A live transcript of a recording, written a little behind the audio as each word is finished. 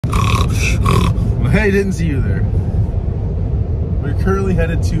Hey, didn't see you there. We're currently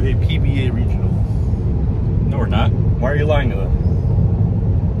headed to a PBA Regional. No, we're not. Why are you lying to them?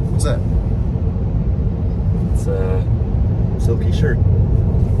 What's that? It's a silky shirt.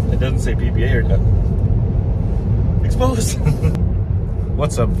 It doesn't say PBA or nothing. Exposed.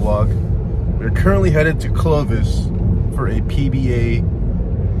 What's up, vlog? We're currently headed to Clovis for a PBA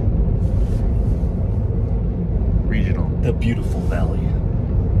Regional. The beautiful valley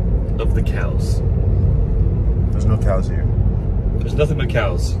of the cows. There's no cows here. There's nothing but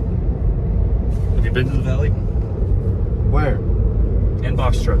cows. Have you been to the valley? Where? And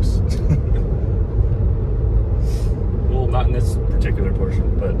box trucks. Well, not in this particular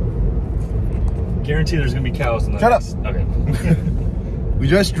portion, but guarantee there's gonna be cows in the Shut up. Okay. We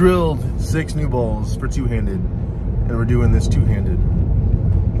just drilled 6 new balls for two-handed, and we're doing this two-handed.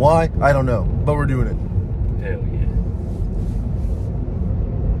 Why? I don't know, but we're doing it. Hell yeah.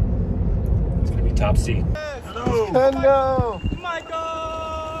 It's gonna be top C. Hello.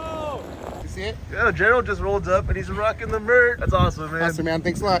 Michael! You see it? Yeah, Gerald just rolled up and he's rocking the merch. That's awesome, man. Awesome, man.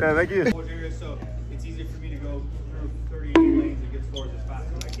 Thanks a lot. Yeah, thank you. So it's easier for me to go through 38 lanes and get scores as fast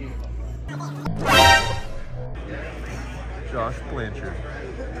as I can. Josh Blanchard,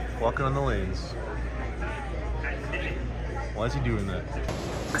 walking on the lanes. Why is he doing that?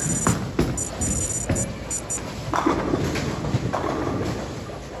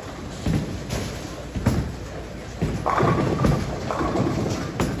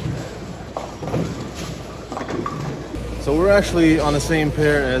 So we're actually on the same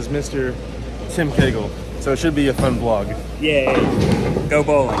pair as Mr. Tim Cagle, so it should be a fun vlog. Yay! Go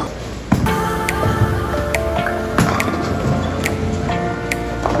bowling.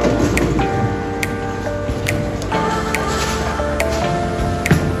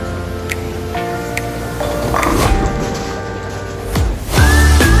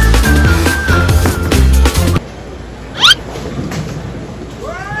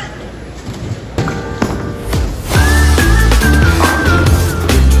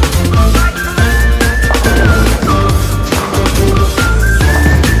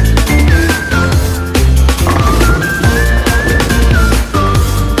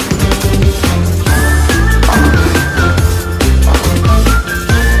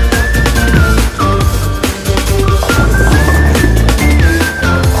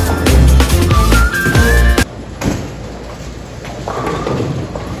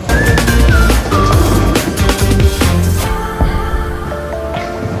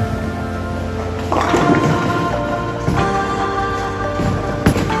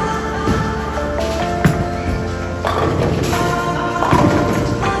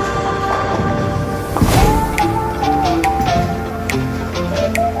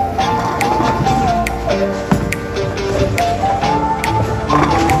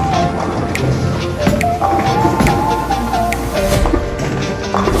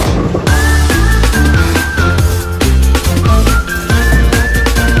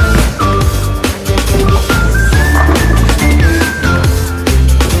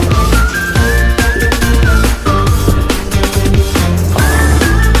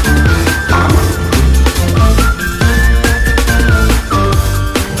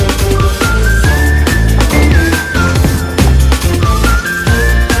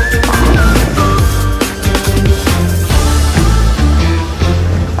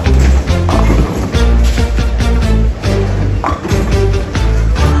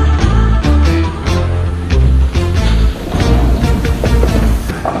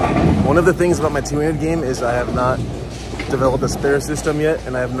 One of the things about my two-handed game is I have not developed a spare system yet,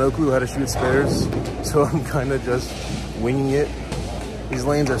 and I have no clue how to shoot spares, so I'm kind of just winging it. These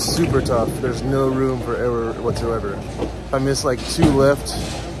lanes are super tough. There's no room for error whatsoever. If I miss like 2 left,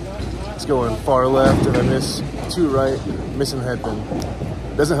 it's going far left. If I miss 2 right, missing headpin.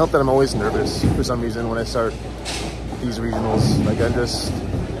 It doesn't help that I'm always nervous for some reason when I start these regionals. Like, I'm just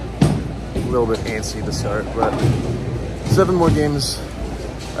a little bit antsy to start, but 7 more games.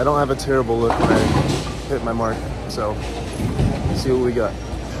 I don't have a terrible look when I hit my mark, so let's see what we got.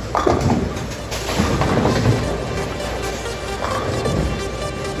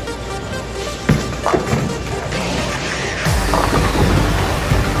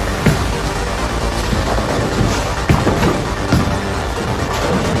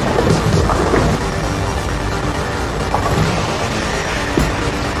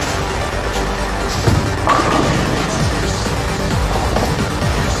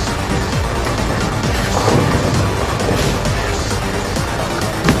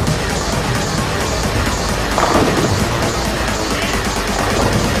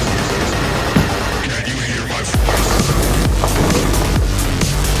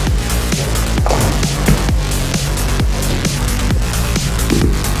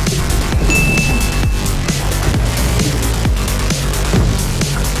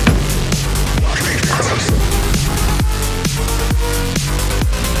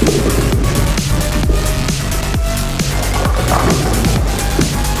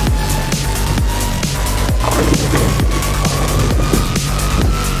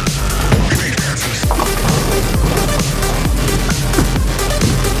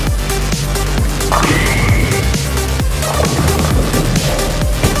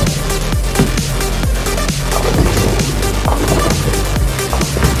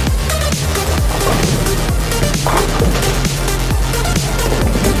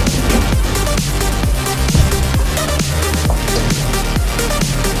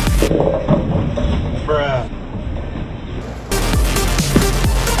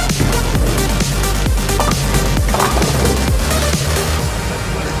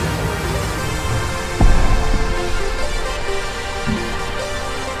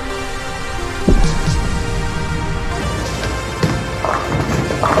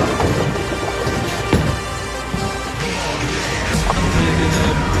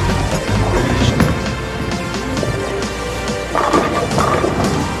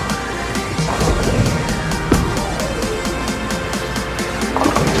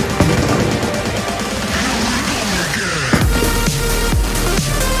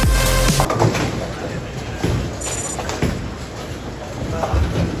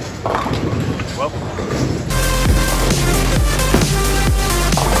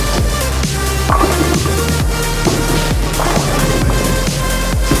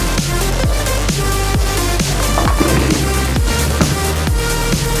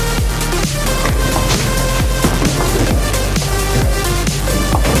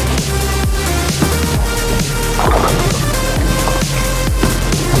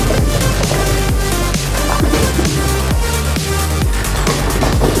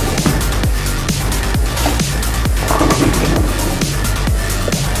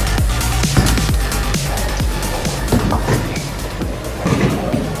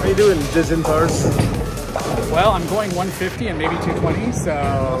 you doing, Dizintars? Well, I'm going 150 and maybe 220,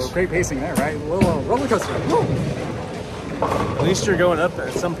 so great pacing there, right? A little roller coaster. Woo! At least you're going up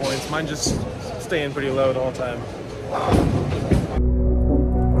at some points. Mine just staying pretty low the whole time.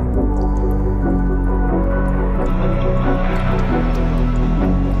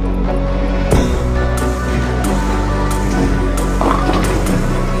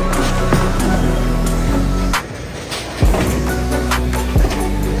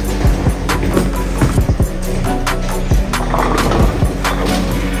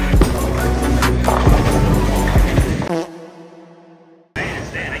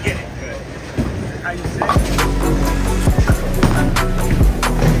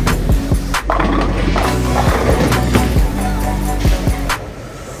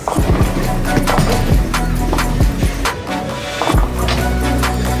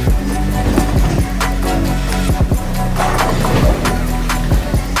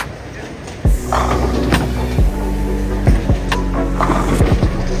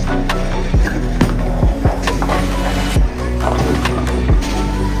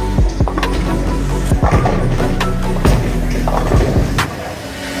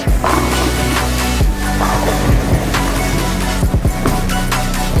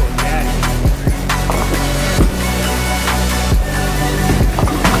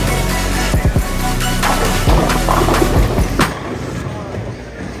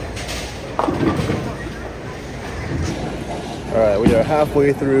 Alright, we are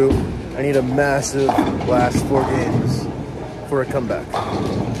halfway through. I need a massive last 4 games for a comeback.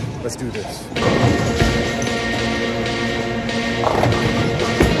 Let's do this.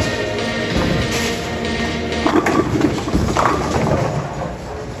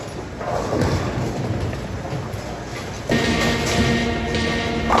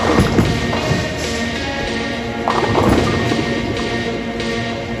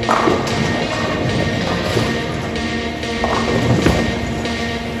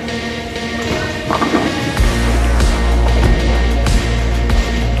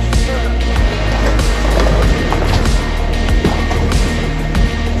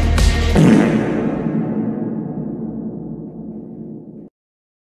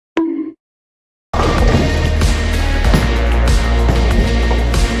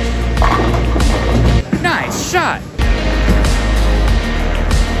 Shot.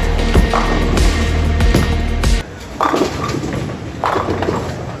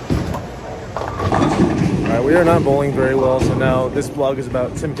 Alright, we are not bowling very well, so now this vlog is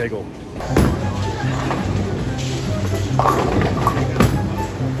about Tim Kegel.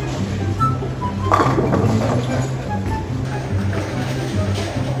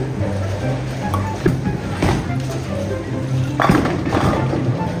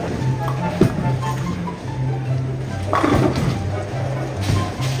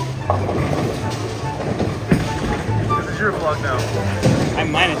 Your vlog now.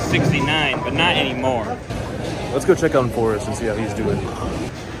 I'm minus 69, but not anymore. Let's go check on Forrest and see how he's doing.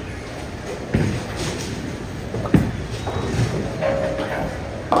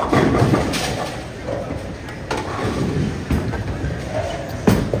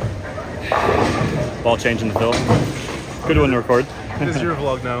 Ball change in the field. Good one to record. This is your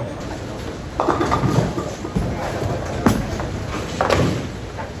vlog now.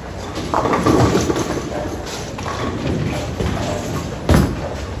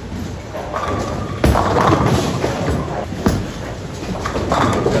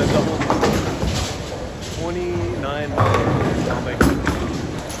 Got a double 29. I'll make it.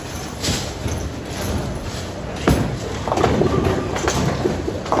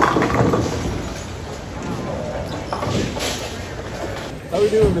 How we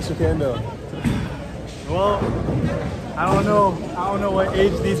doing, Mr. Kando? Well, I don't know what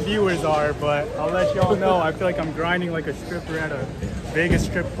age these viewers are, but I'll let y'all know. I feel like I'm grinding like a stripper at a Vegas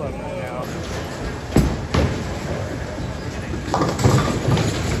strip club right now.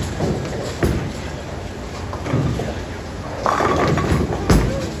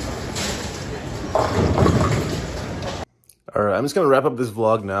 Alright, I'm just gonna wrap up this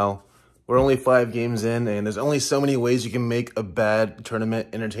vlog now. We're only 5 games in, and there's only so many ways you can make a bad tournament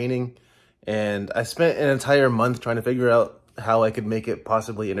entertaining. And I spent an entire month trying to figure out how I could make it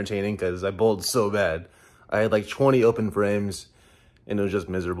possibly entertaining because I bowled so bad. I had like 20 open frames, and it was just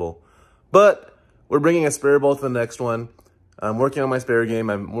miserable. But we're bringing a spare ball to the next one. I'm working on my spare game.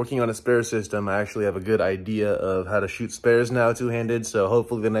 I'm working on a spare system. I actually have a good idea of how to shoot spares now two-handed, so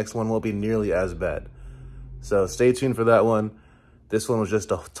hopefully the next one won't be nearly as bad. So stay tuned for that one. This one was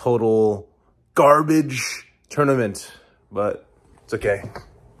just a total garbage tournament, but it's okay.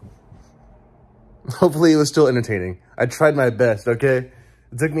 Hopefully it was still entertaining. I tried my best, okay?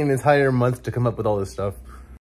 It took me an entire month to come up with all this stuff.